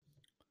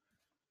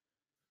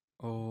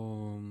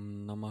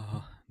Om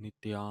Namah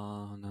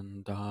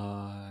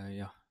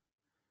Nityanandaya.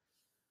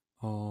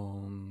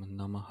 Om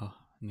Namah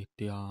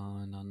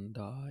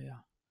Nityanandaya.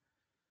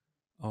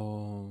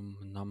 Om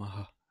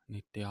Namah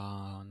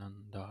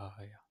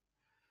Nityanandaya.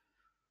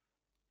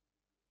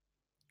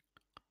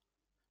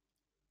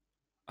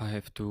 I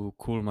have to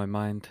cool my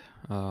mind.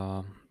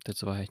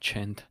 That's why I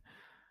chant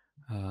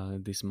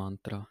this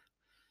mantra.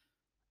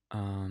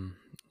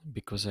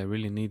 Because I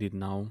really need it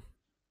now.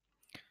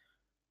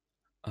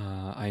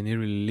 I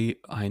nearly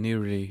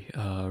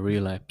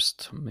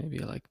relapsed maybe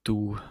like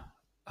 2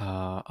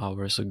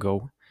 hours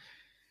ago.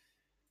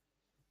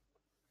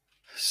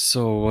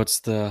 So what's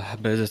the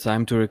better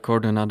time to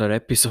record another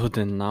episode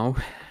than now?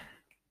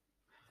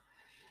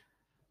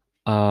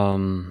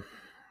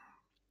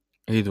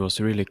 It was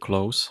really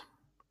close.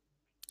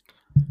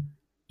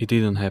 It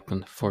didn't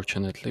happen,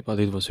 fortunately, but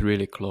it was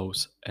really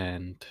close,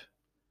 and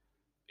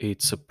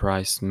it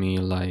surprised me.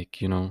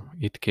 Like,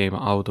 it came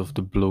out of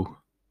the blue.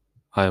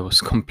 I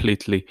was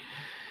completely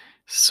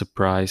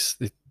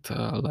surprised. It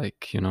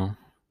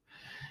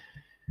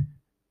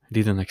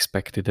didn't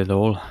expect it at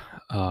all.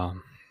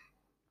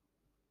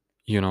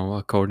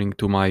 According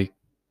to my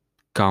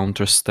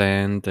counter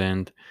stand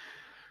and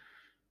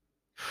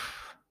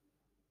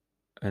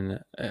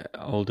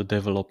all the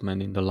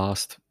development in the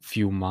last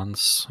few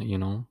months,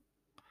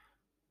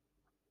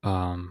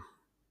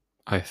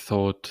 I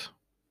thought,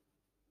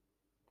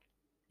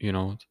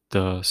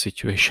 the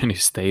situation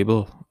is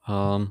stable.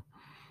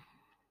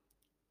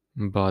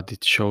 But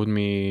it showed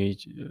me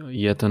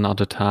yet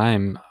another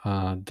time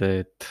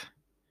that,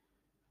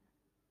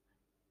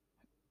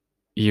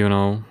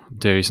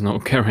 there is no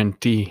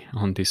guarantee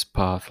on this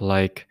path.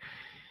 Like,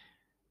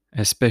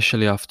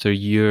 especially after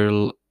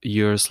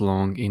years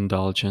long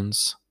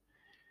indulgence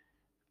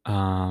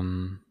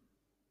in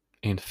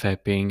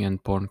vaping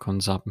and porn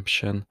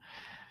consumption,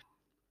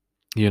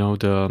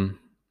 the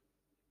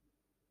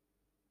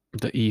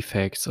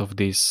effects of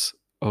this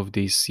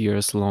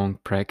years long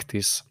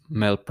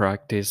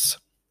malpractice,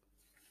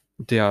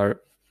 they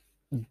are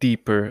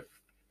deeper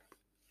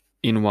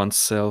in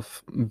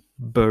oneself,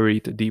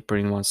 buried deeper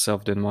in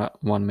oneself than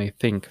one may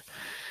think.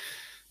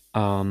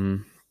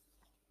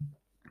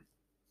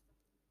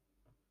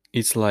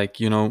 It's like,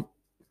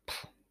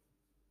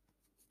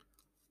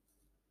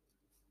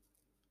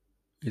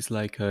 it's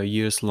like a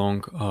years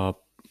long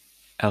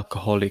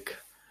alcoholic.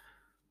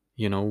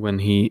 When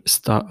he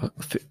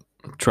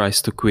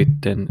tries to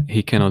quit, then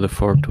he cannot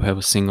afford to have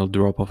a single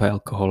drop of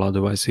alcohol,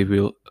 otherwise he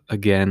will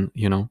again,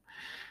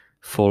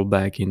 fall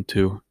back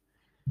into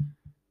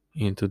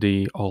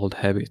the old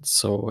habits.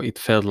 So it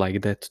felt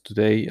like that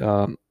today.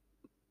 To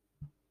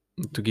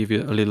give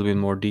you a little bit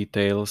more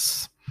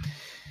details,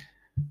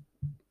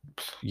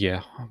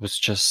 I was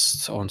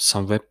just on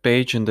some web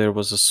page and there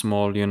was a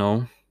small,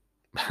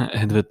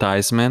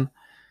 advertisement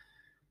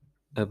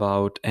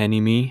about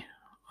anime,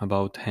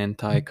 about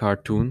hentai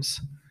cartoons,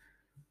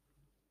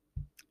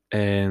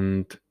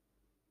 and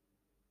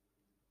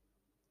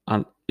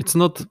it's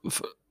not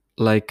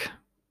like,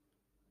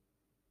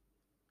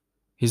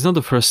 it's not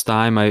the first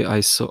time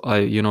I saw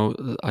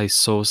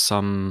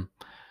some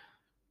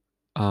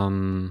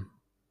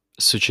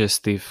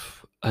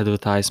suggestive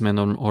advertisement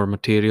or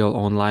material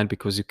online,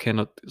 because you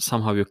can't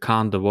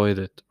avoid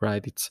it,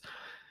 right?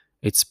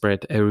 It's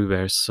spread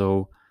everywhere.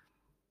 So,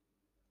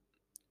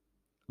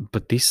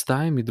 but this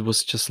time it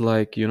was just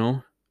like,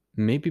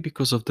 maybe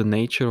because of the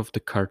nature of the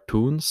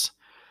cartoons,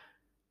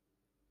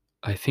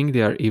 I think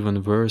they are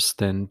even worse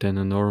than a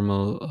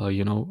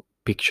normal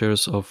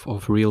pictures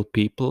of real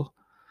people.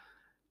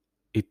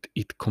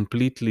 It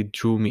completely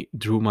drew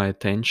my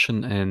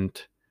attention,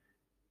 and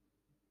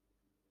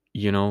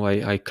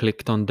I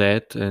clicked on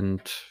that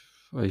and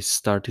I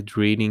started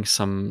reading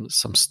some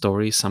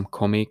stories, some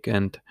comic,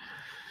 and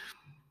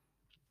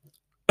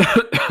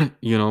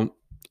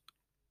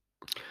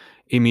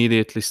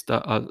immediately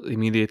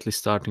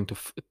starting to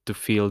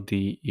feel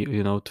the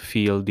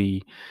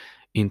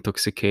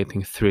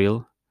intoxicating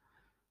thrill.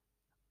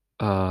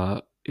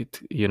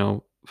 It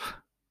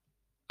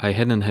I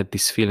hadn't had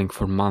this feeling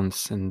for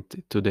months, and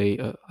today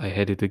I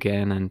had it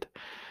again, and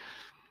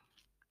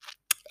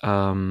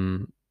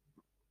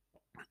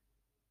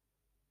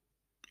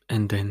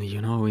then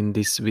in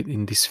this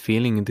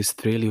feeling, in this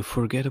thrill, you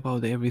forget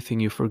about everything.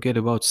 You forget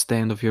about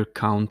stand of your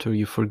counter.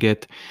 You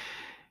forget.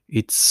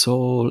 It's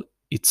so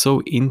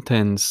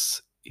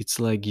intense. It's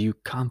like you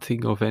can't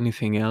think of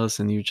anything else,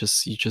 and you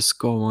just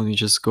go on. You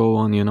just go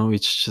on.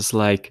 It's just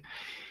like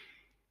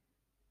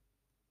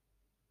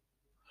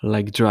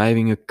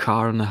driving a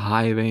car on a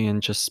highway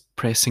and just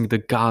pressing the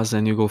gas,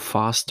 and you go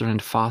faster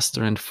and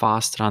faster and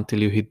faster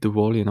until you hit the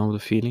wall. The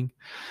feeling.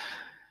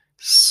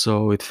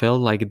 So it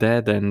felt like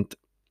that, and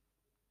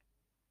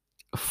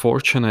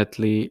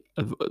fortunately,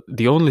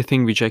 the only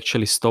thing which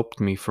actually stopped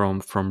me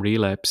from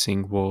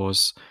relapsing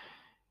was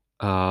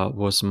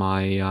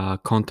my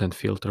content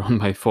filter on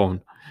my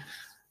phone,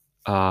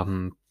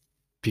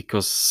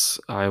 because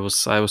I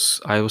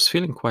was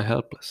feeling quite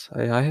helpless.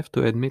 I have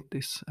to admit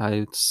this.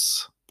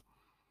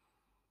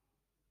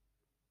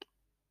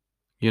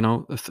 you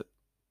know.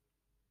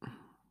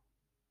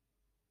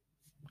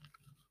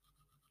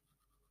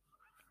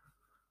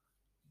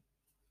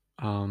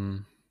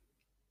 Um,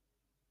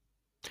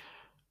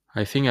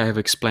 I think I have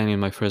explained in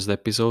my first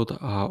episode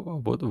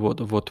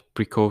what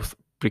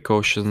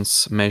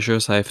precautions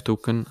measures I have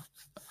taken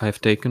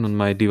on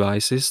my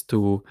devices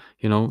to,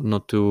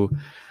 not to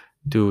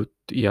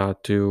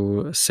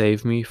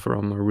save me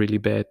from a really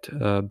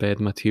bad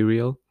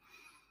material.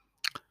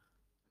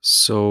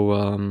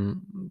 So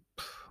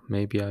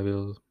maybe I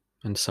will,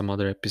 in some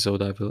other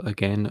episode, I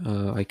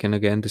can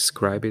again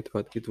describe it,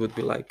 but it would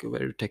be like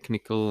very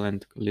technical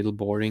and a little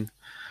boring.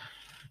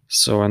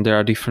 So, and there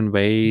are different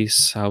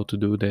ways how to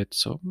do that.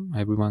 So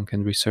everyone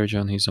can research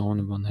on his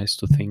own. One has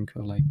to think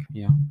like,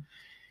 yeah.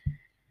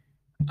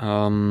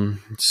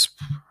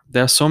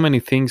 There are so many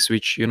things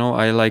which,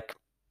 I like.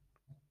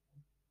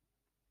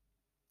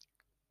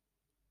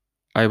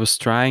 I was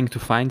trying to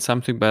find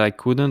something, but I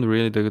couldn't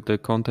really. The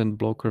content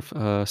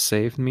blocker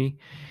saved me,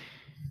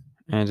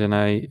 and then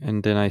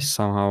I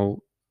somehow,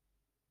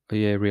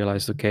 yeah,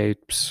 realized, okay,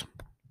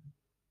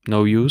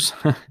 no use.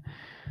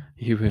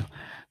 You will.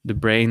 The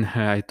brain.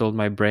 I told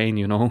my brain,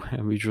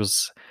 which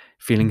was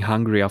feeling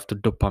hungry after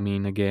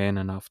dopamine again,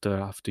 and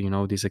after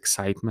this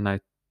excitement. I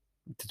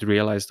did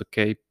realize,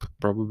 okay,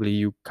 probably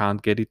you can't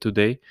get it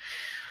today.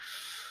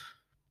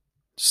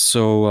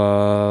 So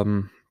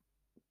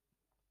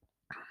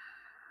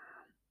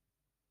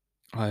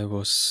I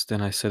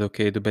said,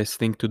 okay, the best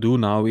thing to do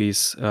now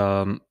is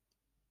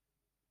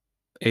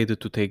either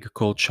to take a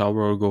cold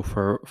shower or go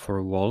for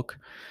a walk.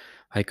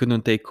 I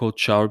couldn't take cold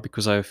shower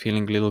because I was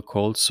feeling a little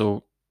cold,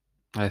 so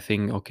I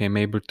think, okay,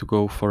 maybe to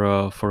go for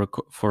a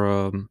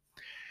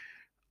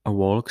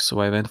walk. So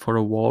I went for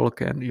a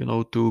walk, and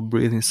to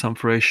breathe in some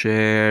fresh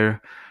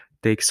air,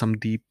 take some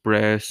deep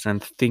breaths,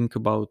 and think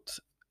about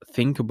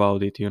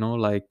it.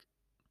 Like,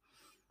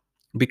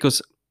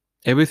 because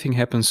everything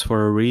happens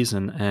for a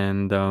reason,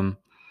 and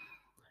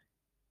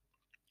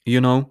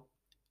you know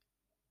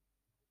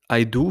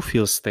I do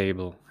feel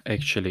stable,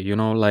 actually.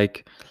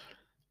 Like,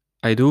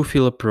 I do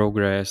feel a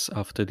progress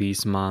after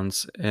these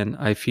months, and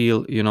I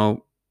feel,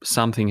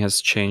 something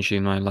has changed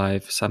in my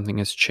life, something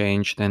has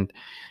changed, and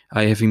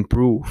I have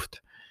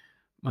improved.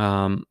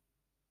 Um,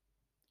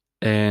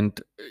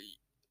 and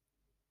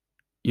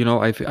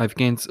I've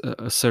gained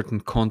a certain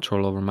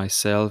control over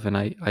myself, and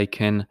I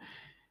can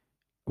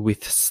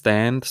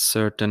withstand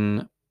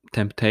certain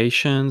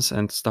temptations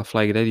and stuff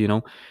like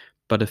that.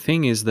 But the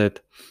thing is that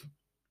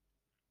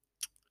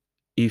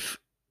if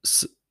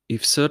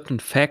if certain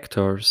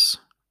factors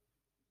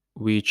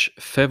which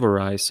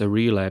favorize a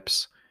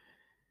relapse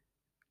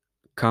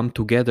come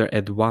together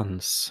at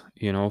once,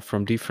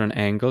 from different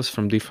angles,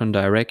 from different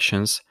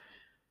directions,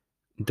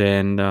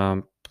 then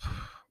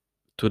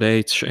today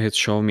it's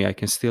shown me I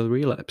can still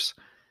relapse.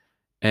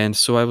 And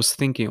so I was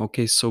thinking,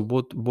 okay, so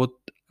what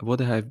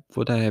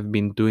I have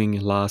been doing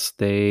last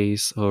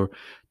days or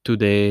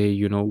today,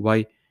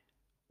 why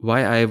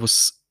I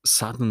was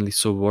suddenly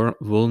so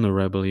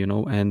vulnerable,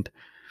 and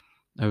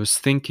I was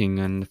thinking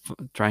and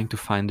trying to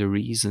find the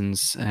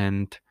reasons,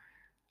 and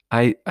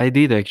I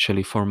did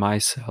actually for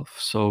myself.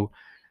 So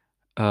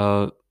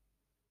uh,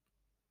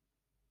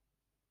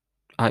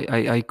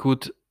 I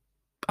could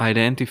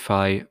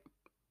identify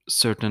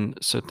certain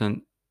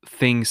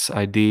things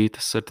I did,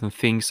 certain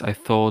things I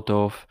thought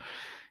of,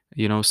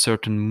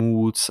 certain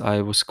moods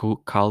I was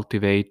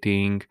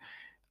cultivating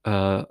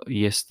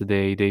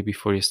yesterday, day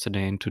before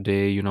yesterday, and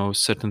today.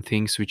 Certain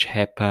things which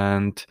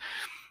happened,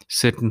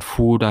 certain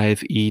food I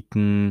have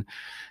eaten,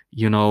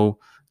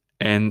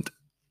 and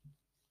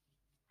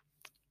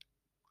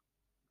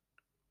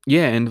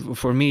yeah, and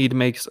for me it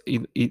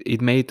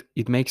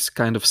makes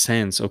kind of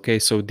sense. Okay,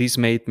 so this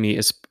made me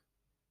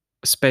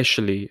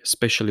especially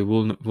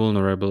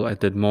vulnerable at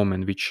that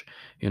moment, which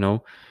you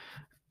know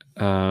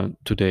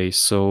today.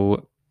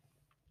 So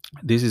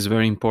this is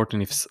very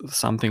important. If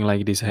something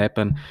like this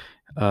happen,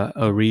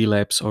 a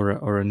relapse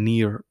or a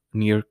near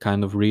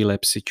kind of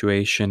relapse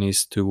situation,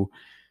 is to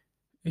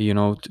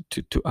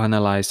to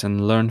analyze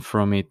and learn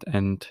from it,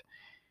 and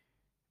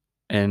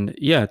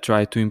yeah,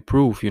 try to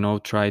improve.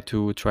 Try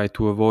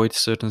to avoid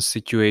certain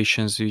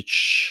situations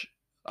which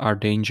are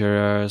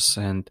dangerous,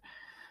 and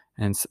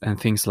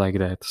things like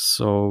that.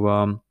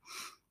 So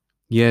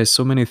yeah,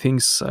 so many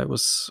things. I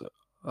was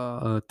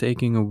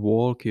taking a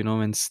walk,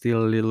 and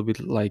still a little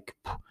bit like,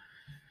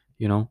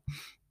 you know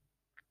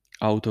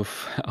out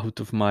of out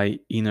of my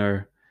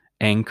inner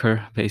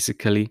anchor,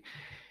 basically.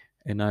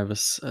 And I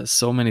was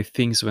so many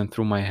things went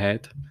through my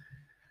head,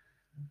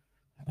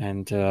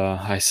 and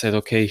I said,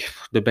 okay,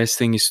 the best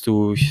thing is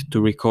to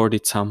record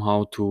it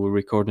somehow, to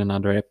record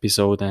another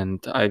episode. And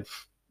I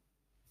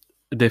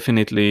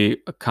definitely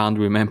can't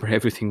remember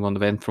everything what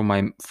went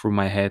through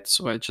my head,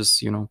 so I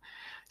just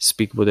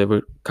speak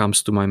whatever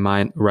comes to my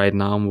mind right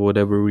now,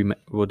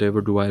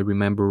 whatever do I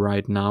remember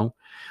right now.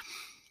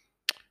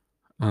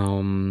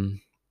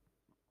 um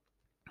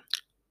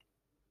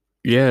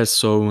yeah,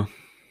 so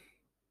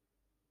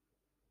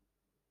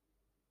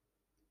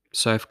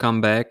I've come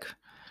back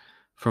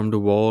from the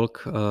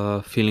walk,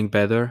 feeling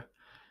better.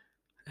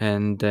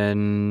 And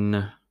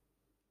then,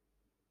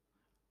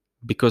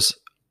 because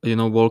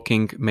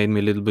walking made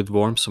me a little bit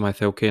warm, so I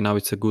thought, okay, now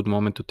it's a good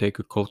moment to take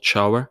a cold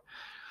shower.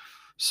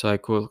 So I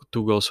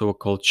took also a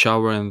cold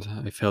shower, and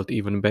I felt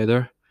even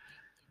better.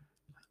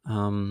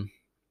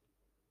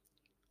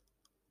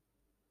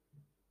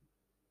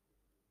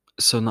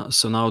 So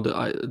now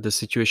the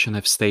situation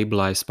have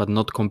stabilized, but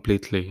not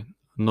completely.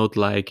 Not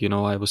like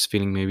I was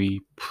feeling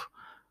maybe a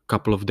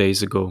couple of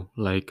days ago,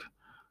 like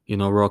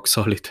rock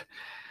solid.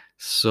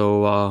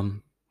 So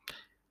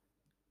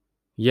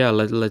yeah,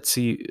 let's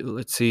see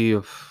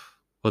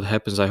what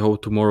happens. I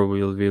hope tomorrow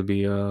will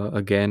be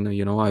again.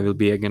 I will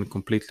be again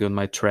completely on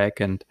my track,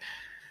 and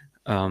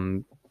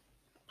um,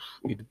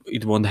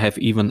 it won't have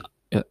even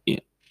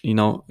it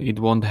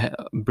won't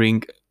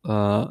bring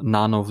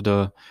none of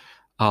the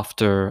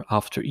after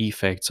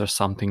effects or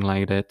something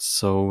like that.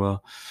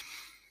 So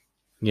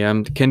yeah,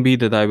 it can be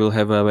that I will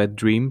have a wet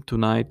dream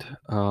tonight,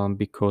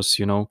 because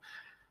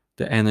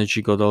the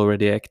energy got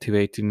already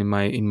activated in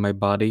my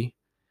body.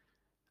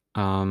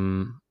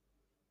 um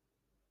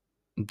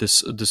the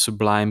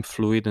sublime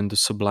fluid and the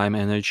sublime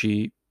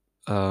energy,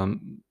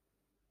 um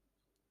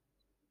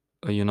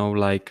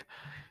like,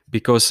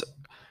 because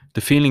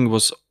the feeling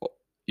was,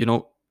 you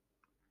know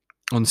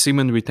on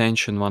semen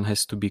retention, one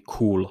has to be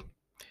cool.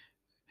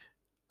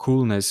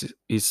 Coolness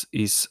is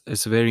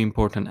a very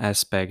important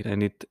aspect,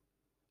 and it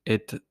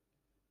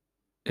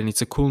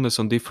it's a coolness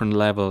on different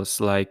levels.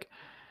 Like,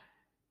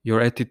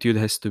 your attitude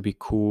has to be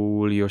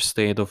cool, your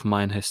state of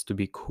mind has to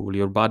be cool,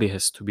 your body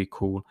has to be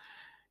cool.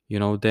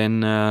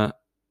 Then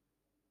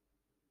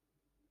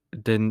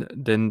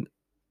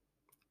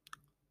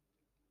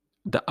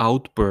the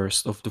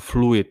outburst of the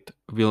fluid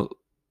will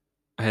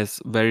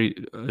has very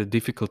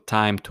difficult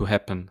time to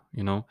happen.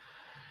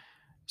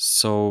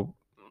 So,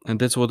 and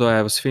that's what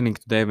I was feeling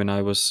today when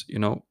I was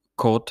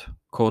caught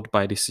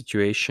by the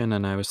situation,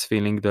 and I was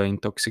feeling the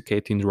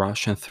intoxicating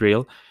rush and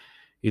thrill.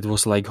 It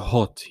was like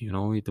hot.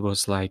 It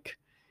was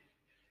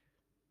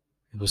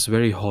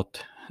very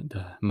hot.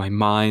 My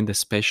mind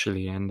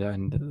especially, and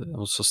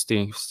also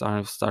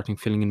starting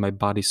feeling in my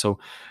body. So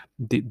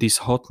this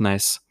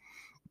hotness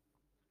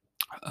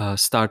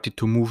started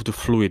to move the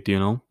fluid,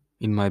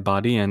 in my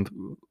body, and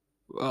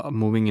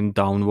moving it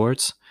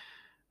downwards,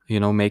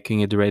 making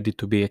it ready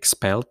to be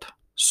expelled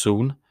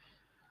soon.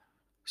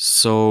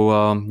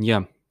 So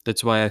yeah,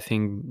 that's why I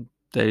think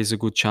there is a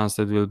good chance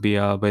that will be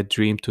a wet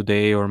dream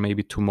today, or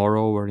maybe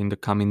tomorrow, or in the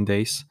coming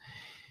days,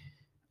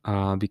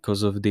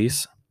 because of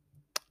this.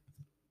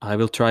 I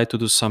will try to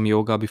do some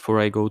yoga before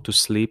I go to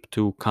sleep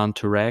to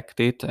counteract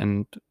it,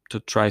 and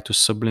to try to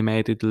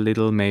sublimate it a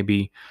little.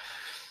 Maybe,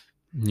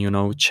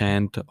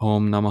 chant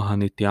Om Namah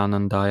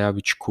Nityanandaya,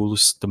 which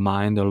cools the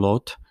mind a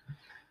lot.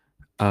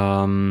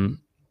 And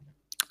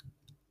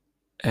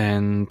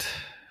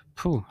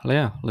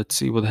yeah, let's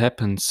see what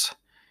happens.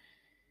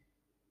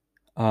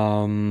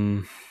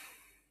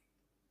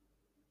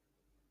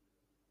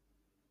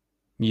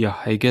 Yeah,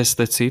 I guess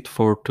that's it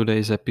for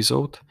today's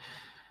episode.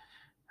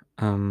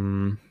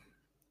 And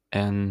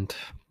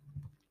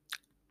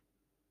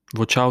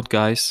watch out,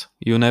 guys.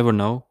 You never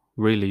know.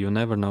 Really, you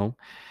never know.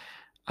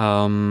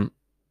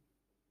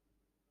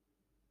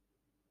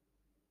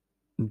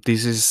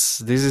 This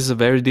is a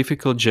very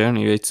difficult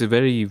journey. It's a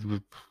very,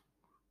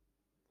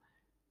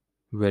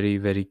 very,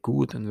 very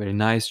good and very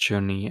nice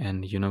journey,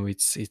 and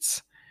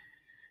it's.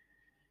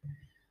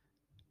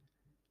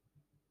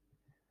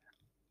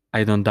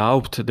 I don't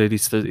doubt that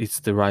it's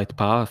the right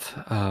path,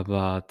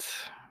 but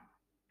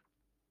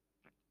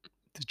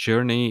the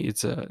journey,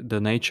 the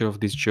nature of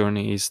this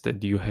journey is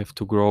that you have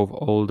to grow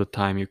all the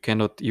time. You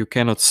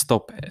cannot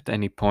stop at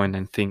any point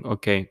and think,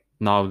 okay,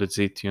 now that's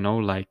it.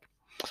 Like,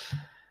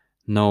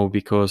 no,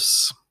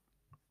 because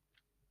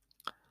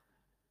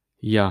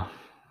yeah,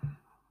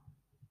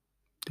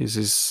 this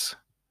is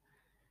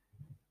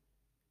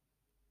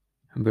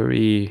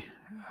very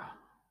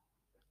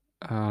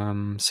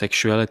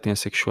sexuality and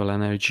sexual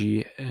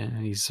energy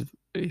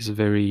is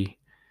very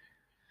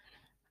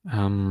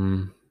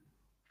um,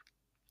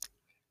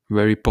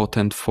 very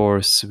potent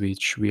force,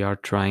 which we are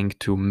trying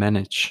to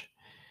manage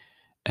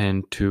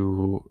and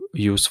to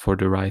use for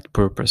the right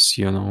purpose.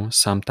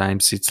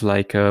 Sometimes it's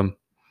like a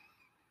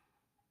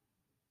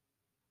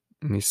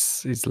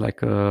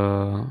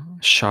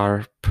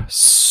sharp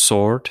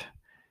sword,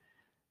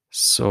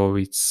 so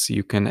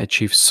you can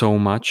achieve so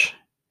much,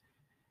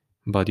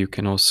 but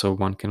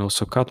one can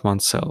also cut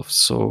oneself.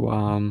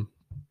 So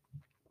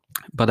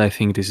but I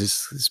think this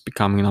is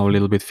becoming now a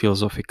little bit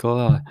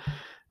philosophical,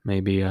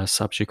 maybe a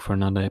subject for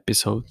another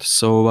episode.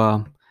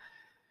 So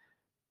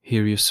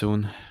hear you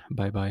soon.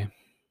 Bye bye.